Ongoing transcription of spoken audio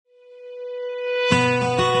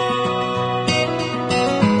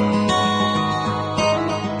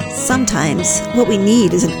Sometimes what we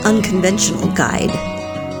need is an unconventional guide.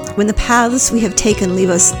 When the paths we have taken leave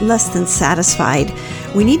us less than satisfied,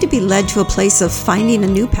 we need to be led to a place of finding a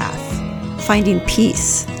new path, finding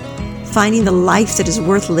peace, finding the life that is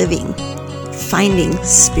worth living, finding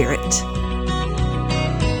spirit.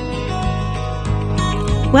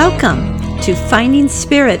 Welcome to Finding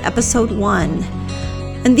Spirit, Episode 1.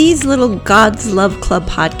 In these little God's Love Club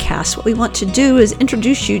podcasts, what we want to do is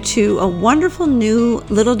introduce you to a wonderful new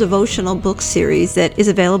little devotional book series that is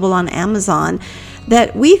available on Amazon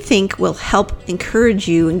that we think will help encourage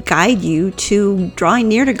you and guide you to drawing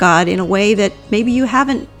near to God in a way that maybe you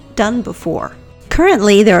haven't done before.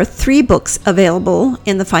 Currently, there are 3 books available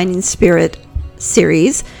in the Finding Spirit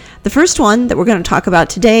series. The first one that we're going to talk about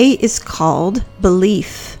today is called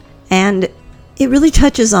Belief, and it really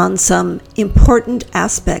touches on some important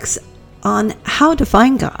aspects on how to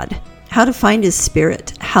find God, how to find His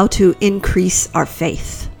Spirit, how to increase our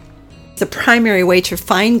faith. The primary way to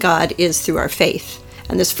find God is through our faith.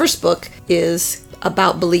 And this first book is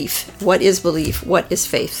about belief. What is belief? What is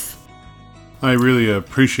faith? I really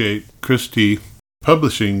appreciate Christy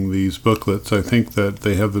publishing these booklets. I think that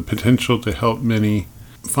they have the potential to help many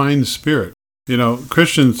find spirit. You know,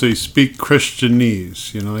 Christians, they speak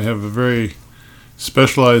Christianese. You know, they have a very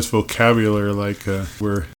specialized vocabulary, like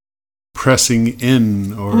we're pressing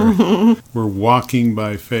in or we're walking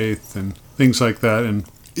by faith and things like that. And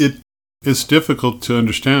it's difficult to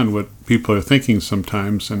understand what people are thinking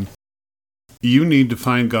sometimes. And you need to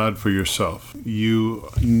find God for yourself. You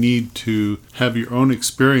need to have your own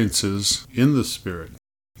experiences in the Spirit.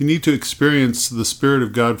 You need to experience the Spirit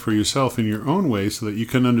of God for yourself in your own way so that you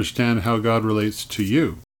can understand how God relates to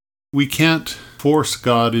you. We can't force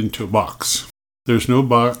God into a box. There's no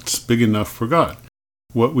box big enough for God.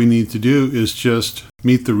 What we need to do is just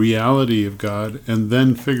meet the reality of God and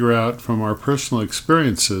then figure out from our personal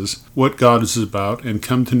experiences what God is about and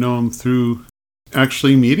come to know Him through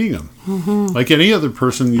actually meeting Him, like any other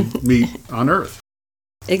person you meet on earth.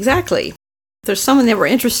 Exactly. If there's someone that we're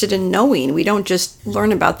interested in knowing, we don't just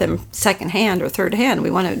learn about them secondhand or thirdhand. We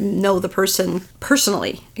want to know the person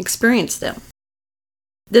personally, experience them.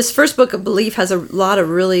 This first book of Belief has a lot of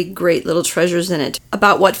really great little treasures in it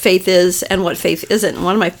about what faith is and what faith isn't. And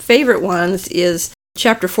one of my favorite ones is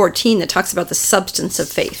chapter 14 that talks about the substance of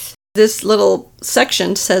faith. This little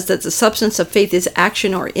section says that the substance of faith is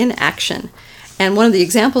action or inaction. And one of the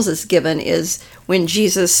examples that's given is when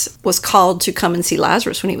Jesus was called to come and see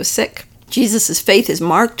Lazarus when he was sick. Jesus' faith is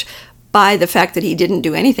marked by the fact that he didn't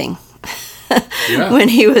do anything. Yeah. When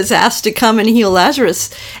he was asked to come and heal Lazarus,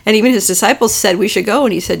 and even his disciples said we should go,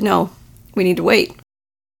 and he said, no, we need to wait.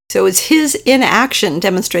 So it's his inaction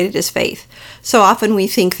demonstrated his faith. So often we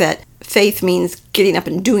think that faith means getting up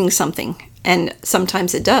and doing something, and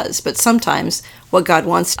sometimes it does, but sometimes what God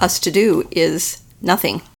wants us to do is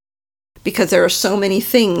nothing, because there are so many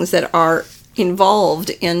things that are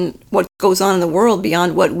involved in what goes on in the world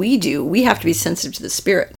beyond what we do. We have to be sensitive to the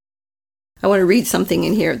Spirit. I want to read something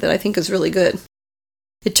in here that I think is really good.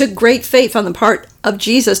 It took great faith on the part of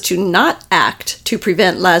Jesus to not act to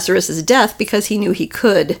prevent Lazarus' death because he knew he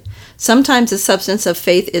could. Sometimes the substance of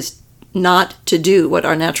faith is not to do what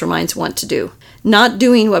our natural minds want to do. Not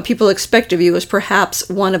doing what people expect of you is perhaps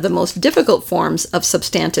one of the most difficult forms of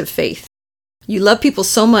substantive faith. You love people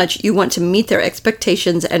so much you want to meet their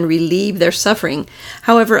expectations and relieve their suffering.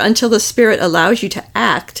 However, until the Spirit allows you to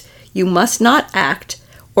act, you must not act,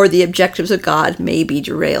 or the objectives of God may be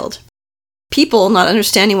derailed. People, not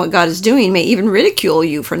understanding what God is doing, may even ridicule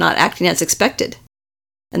you for not acting as expected.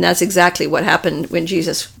 And that's exactly what happened when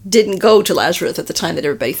Jesus didn't go to Lazarus at the time that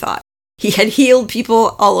everybody thought. He had healed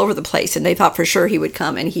people all over the place, and they thought for sure he would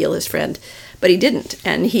come and heal his friend. But he didn't,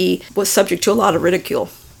 and he was subject to a lot of ridicule.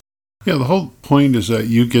 Yeah, the whole point is that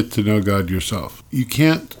you get to know God yourself. You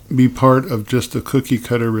can't be part of just a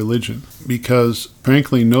cookie-cutter religion, because,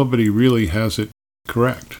 frankly, nobody really has it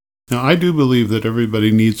correct. Now, I do believe that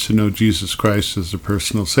everybody needs to know Jesus Christ as a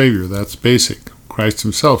personal Savior. That's basic. Christ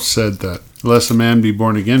himself said that unless a man be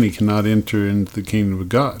born again, he cannot enter into the kingdom of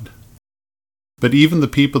God. But even the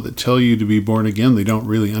people that tell you to be born again, they don't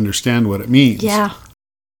really understand what it means. Yeah.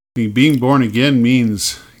 I mean, being born again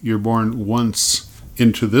means you're born once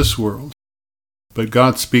into this world. But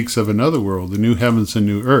God speaks of another world, the new heavens and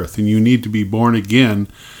new earth, and you need to be born again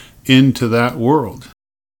into that world.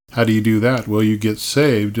 How do you do that? Well, you get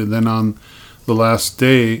saved, and then on the last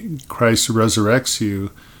day, Christ resurrects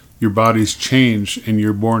you, your body's changed, and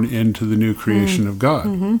you're born into the new creation of God.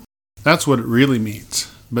 Mm-hmm. That's what it really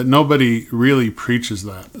means. But nobody really preaches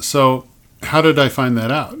that. So how did I find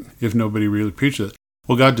that out if nobody really preaches it?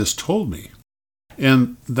 Well, God just told me.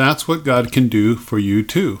 And that's what God can do for you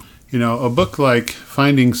too. You know, a book like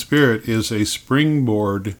Finding Spirit is a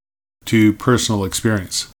springboard to personal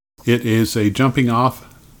experience. It is a jumping off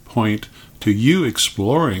point to you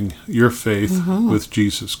exploring your faith with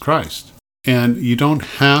Jesus Christ. And you don't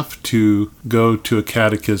have to go to a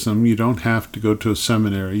catechism. You don't have to go to a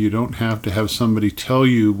seminary. You don't have to have somebody tell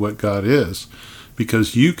you what God is,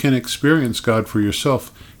 because you can experience God for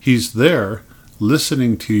yourself. He's there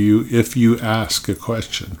listening to you if you ask a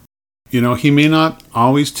question. You know, he may not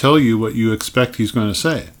always tell you what you expect he's going to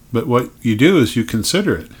say, but what you do is you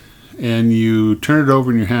consider it, and you turn it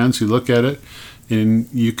over in your hands, you look at it, and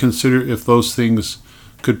you consider if those things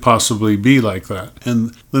could possibly be like that.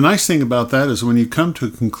 And the nice thing about that is when you come to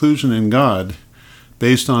a conclusion in God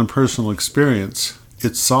based on personal experience,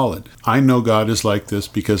 it's solid. I know God is like this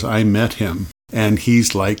because I met him, and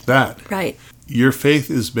he's like that. Right. Your faith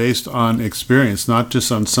is based on experience, not just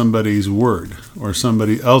on somebody's word or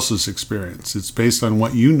somebody else's experience. It's based on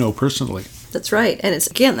what you know personally. That's right. And it's,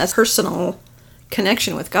 again, that personal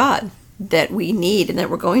connection with God that we need and that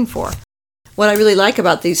we're going for. What I really like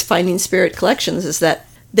about these Finding Spirit collections is that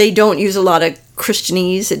they don't use a lot of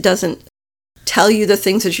Christianese. It doesn't tell you the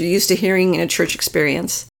things that you're used to hearing in a church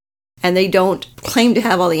experience. And they don't claim to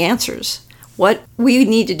have all the answers. What we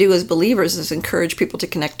need to do as believers is encourage people to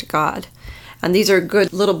connect to God. And these are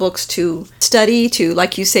good little books to study, to,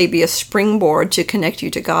 like you say, be a springboard to connect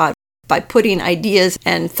you to God by putting ideas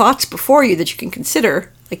and thoughts before you that you can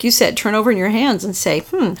consider. Like you said, turn over in your hands and say,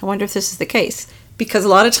 I wonder if this is the case. Because a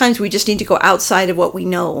lot of times we just need to go outside of what we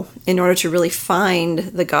know in order to really find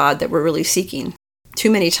the God that we're really seeking.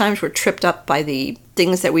 Too many times we're tripped up by the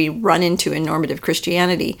things that we run into in normative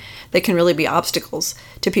Christianity that can really be obstacles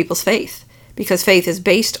to people's faith. Because faith is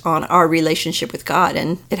based on our relationship with God,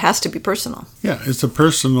 and it has to be personal. Yeah, it's a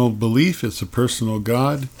personal belief. It's a personal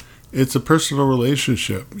God. It's a personal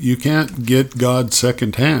relationship. You can't get God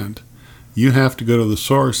secondhand. You have to go to the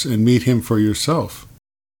source and meet him for yourself.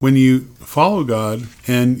 When you follow God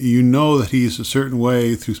and you know that he's a certain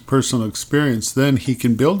way through personal experience, then he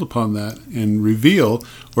can build upon that and reveal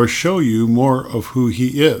or show you more of who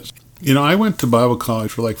he is. You know, I went to Bible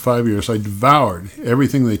college for like 5 years. I devoured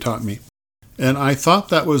everything they taught me. And I thought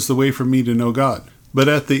that was the way for me to know God. But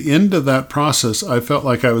at the end of that process, I felt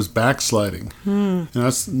like I was backsliding. You know,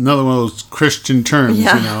 that's another one of those Christian terms,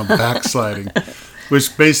 backsliding,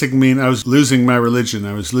 which basically means I was losing my religion.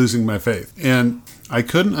 I was losing my faith. And I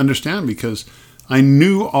couldn't understand because I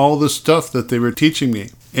knew all the stuff that they were teaching me.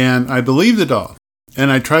 And I believed it all.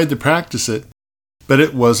 And I tried to practice it, but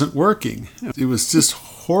it wasn't working. It was just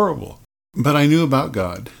horrible. But I knew about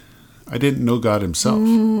God. I didn't know God himself.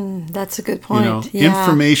 That's a good point. You know,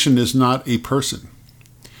 information is not a person.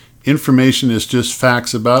 Information is just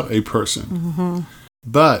facts about a person.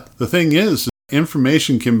 But the thing is,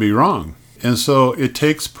 information can be wrong. And so it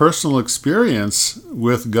takes personal experience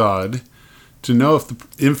with God to know if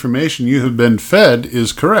the information you have been fed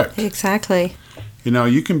is correct. Exactly. You know,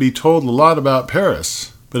 you can be told a lot about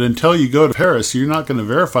Paris, but until you go to Paris, you're not going to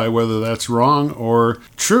verify whether that's wrong or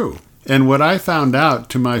true. And what I found out,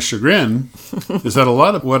 to my chagrin, is that a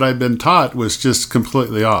lot of what I'd been taught was just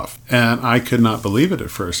completely off. And I could not believe it at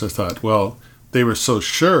first. I thought, well, they were so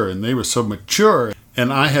sure and they were so mature,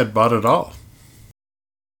 and I had bought it all.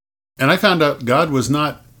 And I found out God was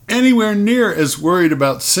not anywhere near as worried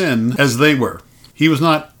about sin as they were. He was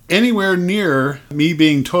not anywhere near me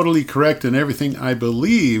being totally correct in everything I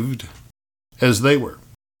believed as they were.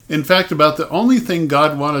 In fact, about the only thing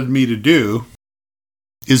God wanted me to do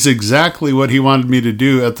is exactly what he wanted me to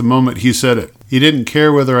do at the moment he said it. He didn't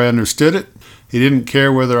care whether I understood it. He didn't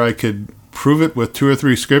care whether I could prove it with 2 or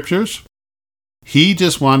 3 scriptures. He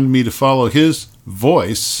just wanted me to follow his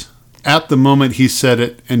voice at the moment he said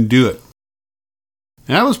it and do it.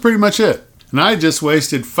 And that was pretty much it. And I just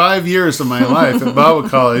wasted 5 years of my life at Bible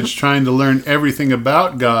college trying to learn everything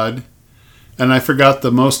about God, and I forgot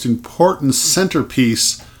the most important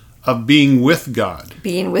centerpiece of being with God.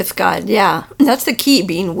 Being with God, yeah. That's the key,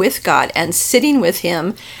 being with God and sitting with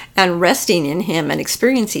him and resting in him and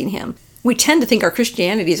experiencing him. We tend to think our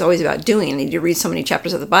Christianity is always about doing. I need to read so many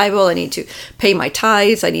chapters of the Bible. I need to pay my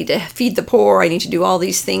tithes. I need to feed the poor. I need to do all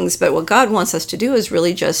these things. But what God wants us to do is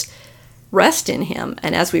really just rest in him.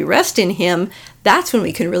 And as we rest in him, that's when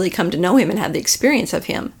we can really come to know him and have the experience of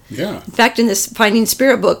him. Yeah. In fact, in this Finding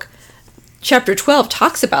Spirit book, Chapter 12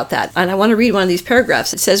 talks about that, and I want to read one of these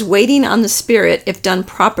paragraphs. It says, waiting on the Spirit, if done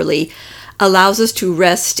properly, allows us to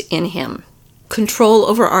rest in him. Control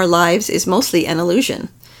over our lives is mostly an illusion.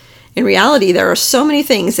 In reality, there are so many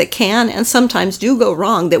things that can and sometimes do go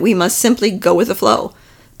wrong that we must simply go with the flow,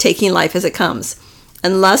 taking life as it comes.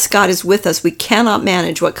 Unless God is with us, we cannot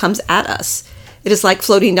manage what comes at us. It is like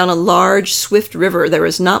floating down a large, swift river. There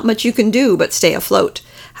is not much you can do but stay afloat.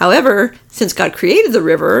 However, since God created the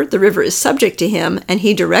river is subject to him, and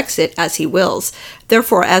he directs it as he wills.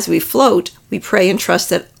 Therefore, as we float, we pray and trust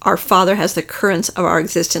that our Father has the currents of our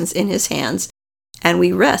existence in his hands, and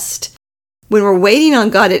we rest. When we're waiting on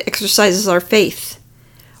God, it exercises our faith.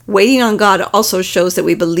 Waiting on God also shows that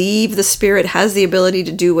we believe the Spirit has the ability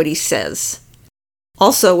to do what he says.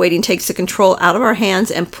 Also, waiting takes the control out of our hands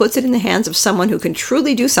and puts it in the hands of someone who can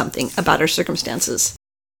truly do something about our circumstances.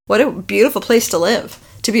 What a beautiful place to live,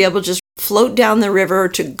 to be able to just float down the river,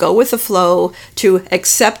 to go with the flow, to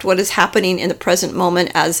accept what is happening in the present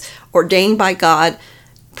moment as ordained by God,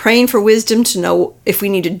 praying for wisdom to know if we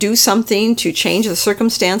need to do something to change the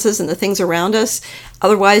circumstances and the things around us,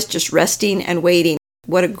 otherwise just resting and waiting.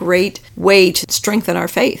 What a great way to strengthen our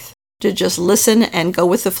faith, to just listen and go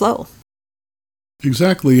with the flow.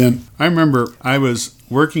 Exactly. And I remember I was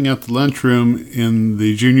working at the lunchroom in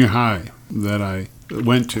the junior high that I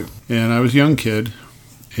went to. And I was a young kid,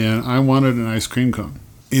 and I wanted an ice cream cone.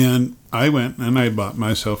 And I went and I bought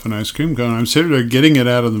myself an ice cream cone. I'm sitting there getting it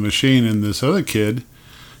out of the machine, and this other kid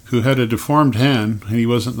who had a deformed hand, and he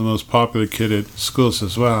wasn't the most popular kid at school,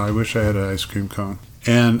 says, wow, I wish I had an ice cream cone.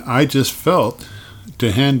 And I just felt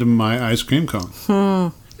to hand him my ice cream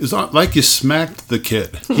cone. It's not like you smacked the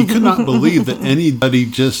kid. He could not believe that anybody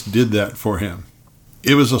just did that for him.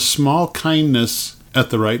 It was a small kindness at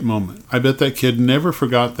the right moment. I bet that kid never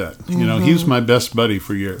forgot that. You know, he was my best buddy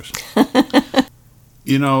for years.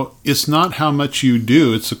 You know, it's not how much you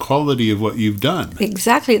do, it's the quality of what you've done.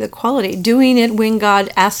 Exactly, the quality. Doing it when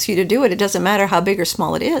God asks you to do it. It doesn't matter how big or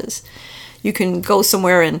small it is. You can go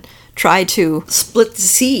somewhere and try to split the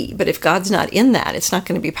sea, but if God's not in that, it's not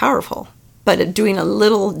going to be powerful. But doing a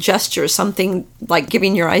little gesture, something like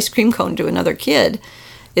giving your ice cream cone to another kid,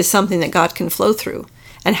 is something that God can flow through.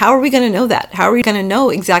 And how are we going to know that? How are we going to know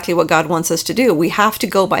exactly what God wants us to do? We have to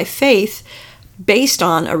go by faith based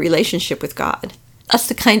on a relationship with God. That's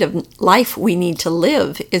the kind of life we need to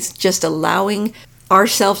live. It's just allowing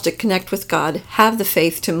ourselves to connect with God, have the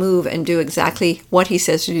faith to move and do exactly what he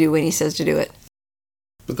says to do when he says to do it.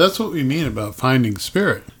 But that's what we mean about finding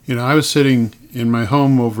spirit. You know, I was sitting in my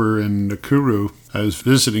home over in Nakuru. I was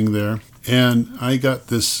visiting there, and I got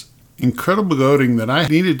this incredible goading that I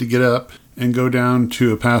needed to get up and go down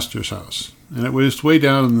to a pastor's house. And it was way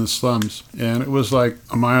down in the slums, and it was like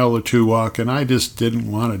a mile or two walk, and I just didn't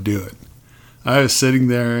want to do it. I was sitting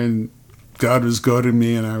there, and God was goading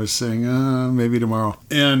me, and I was saying, maybe tomorrow.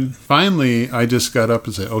 And finally, I just got up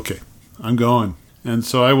and said, okay, I'm going. And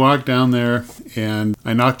so I walked down there, and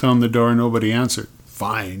I knocked on the door, and nobody answered.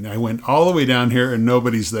 Fine. I went all the way down here, and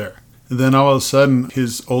nobody's there. And then all of a sudden,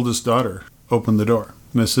 his oldest daughter opened the door.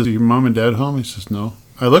 And I said, are your mom and dad home? He says, no.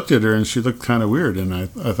 I looked at her, and she looked kind of weird, and I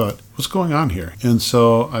thought, what's going on here? And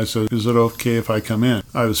so I said, is it okay if I come in?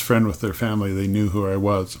 I was friend with their family. They knew who I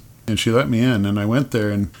was. And she let me in, and I went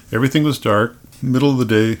there, and everything was dark, middle of the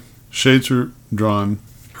day, shades were drawn.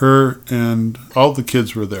 Her and all the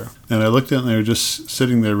kids were there. And I looked at them, and they were just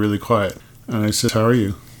sitting there really quiet. And I said, how are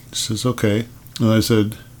you? She says, okay. And I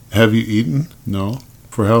said, have you eaten? No.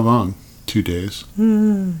 For how long? 2 days.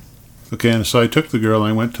 Okay, and so I took the girl,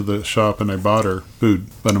 and I went to the shop, and I bought her food.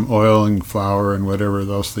 But I'm oiling flour and whatever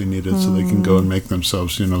else they needed so they can go and make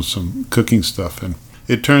themselves, some cooking stuff. And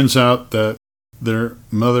it turns out that their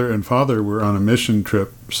mother and father were on a mission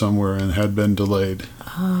trip somewhere and had been delayed.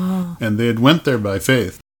 Oh. And they had went there by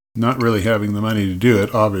faith, not really having the money to do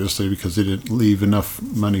it, obviously, because they didn't leave enough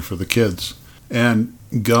money for the kids. And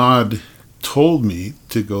God told me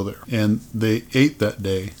to go there. And they ate that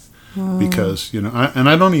day because,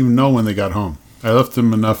 I don't even know when they got home. I left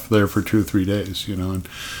them enough there for 2 or 3 days, and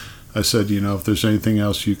I said, if there's anything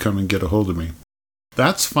else, you come and get a hold of me.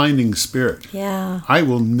 That's finding spirit. Yeah. I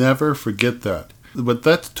will never forget that. What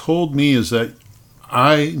that told me is that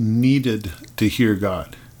I needed to hear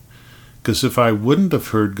God. Because if I wouldn't have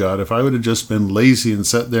heard God, if I would have just been lazy and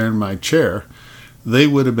sat there in my chair, they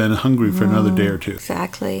would have been hungry for another day or two.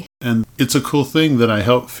 Exactly. And it's a cool thing that I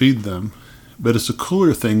help feed them, but it's a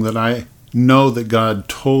cooler thing that I know that God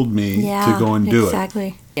told me to go and do it.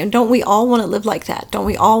 Exactly. And don't we all want to live like that? Don't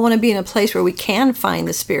we all want to be in a place where we can find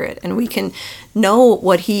the Spirit and we can know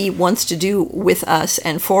what he wants to do with us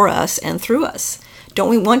and for us and through us? Don't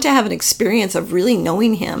we want to have an experience of really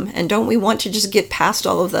knowing him? And don't we want to just get past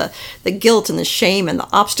all of the guilt and the shame and the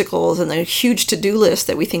obstacles and the huge to-do list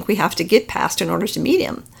that we think we have to get past in order to meet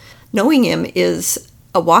him? Knowing him is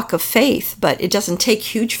a walk of faith, but it doesn't take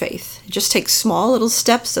huge faith. It just takes small little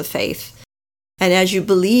steps of faith. And as you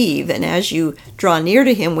believe and as you draw near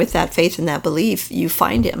to him with that faith and that belief, you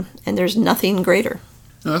find him. And there's nothing greater.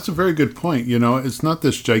 Now, that's a very good point. It's not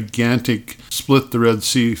this gigantic split the Red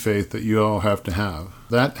Sea faith that you all have to have.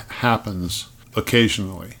 That happens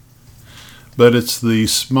occasionally. But it's the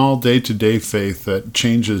small day-to-day faith that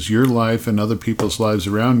changes your life and other people's lives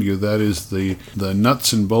around you. That is the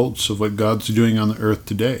nuts and bolts of what God's doing on the earth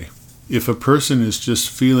today. If a person is just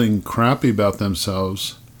feeling crappy about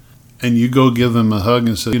themselves and you go give them a hug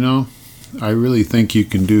and say, I really think you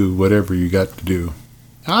can do whatever you got to do.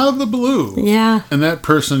 Out of the blue. Yeah. And that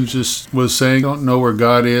person just was saying, don't know where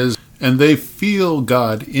God is. And they feel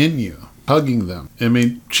God in you, hugging them.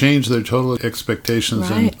 Change their total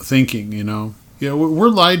expectations and thinking, Yeah, we're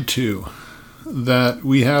lied to that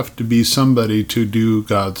we have to be somebody to do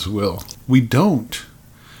God's will. We don't.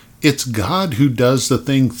 It's God who does the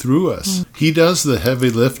thing through us. He does the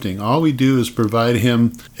heavy lifting. All we do is provide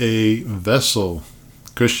him a vessel,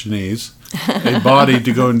 Christianese, a body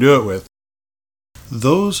to go and do it with.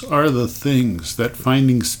 Those are the things that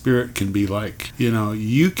finding spirit can be like.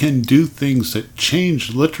 You can do things that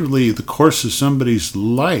change literally the course of somebody's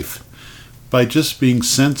life by just being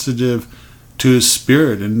sensitive to his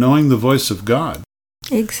spirit and knowing the voice of God.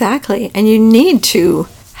 Exactly. And you need to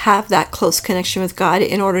have that close connection with God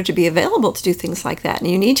in order to be available to do things like that. And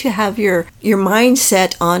you need to have your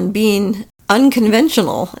mindset on being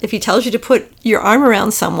unconventional. If he tells you to put your arm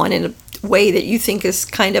around someone in a way that you think is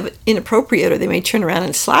kind of inappropriate, or they may turn around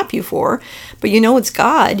and slap you for, but it's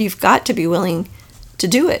God, you've got to be willing to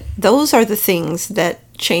do it. Those are the things that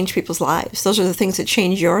change people's lives. Those are the things that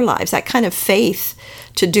change your lives. That kind of faith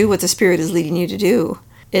to do what the Spirit is leading you to do.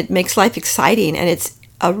 It makes life exciting, and it's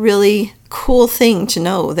a really cool thing to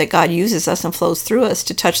know that God uses us and flows through us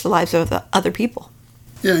to touch the lives of other people.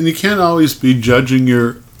 Yeah, and you can't always be judging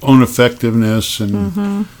your own effectiveness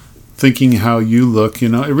and thinking how you look. It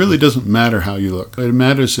really doesn't matter how you look. It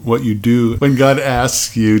matters what you do when God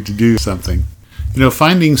asks you to do something.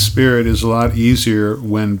 Finding spirit is a lot easier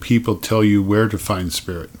when people tell you where to find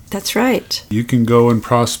spirit. That's right. You can go and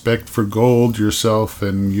prospect for gold yourself,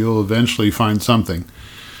 and you'll eventually find something.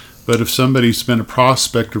 But if somebody's been a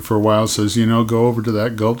prospector for a while, says, go over to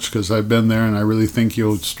that gulch because I've been there and I really think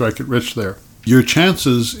you'll strike it rich there, your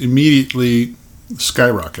chances immediately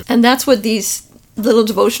skyrocket. And that's what these little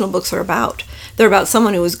devotional books are about. They're about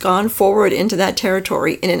someone who has gone forward into that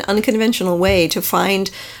territory in an unconventional way to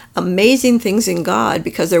find amazing things in God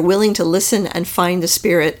because they're willing to listen and find the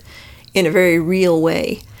Spirit in a very real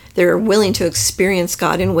way. They're willing to experience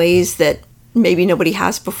God in ways that maybe nobody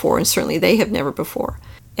has before, and certainly they have never before.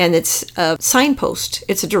 And it's a signpost.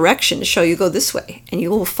 It's a direction to show you go this way, and you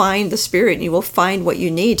will find the Spirit, and you will find what you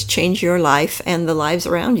need to change your life and the lives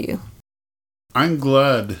around you. I'm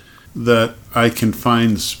glad that I can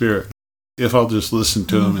find the Spirit if I'll just listen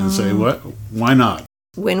to him and say, what? Why not?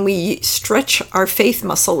 When we stretch our faith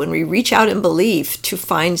muscle, when we reach out and believe to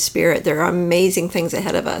find Spirit, there are amazing things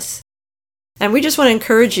ahead of us. And we just want to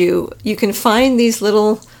encourage you. You can find these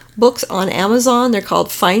little books on Amazon. They're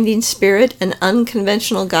called Finding Spirit, an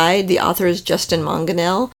Unconventional Guide. The author is Justin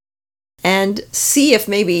Monganel. And see if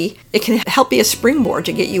maybe it can help be a springboard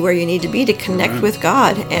to get you where you need to be to connect with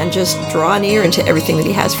God and just draw near into everything that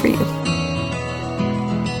he has for you.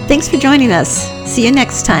 Thanks for joining us. See you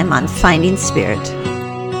next time on Finding Spirit.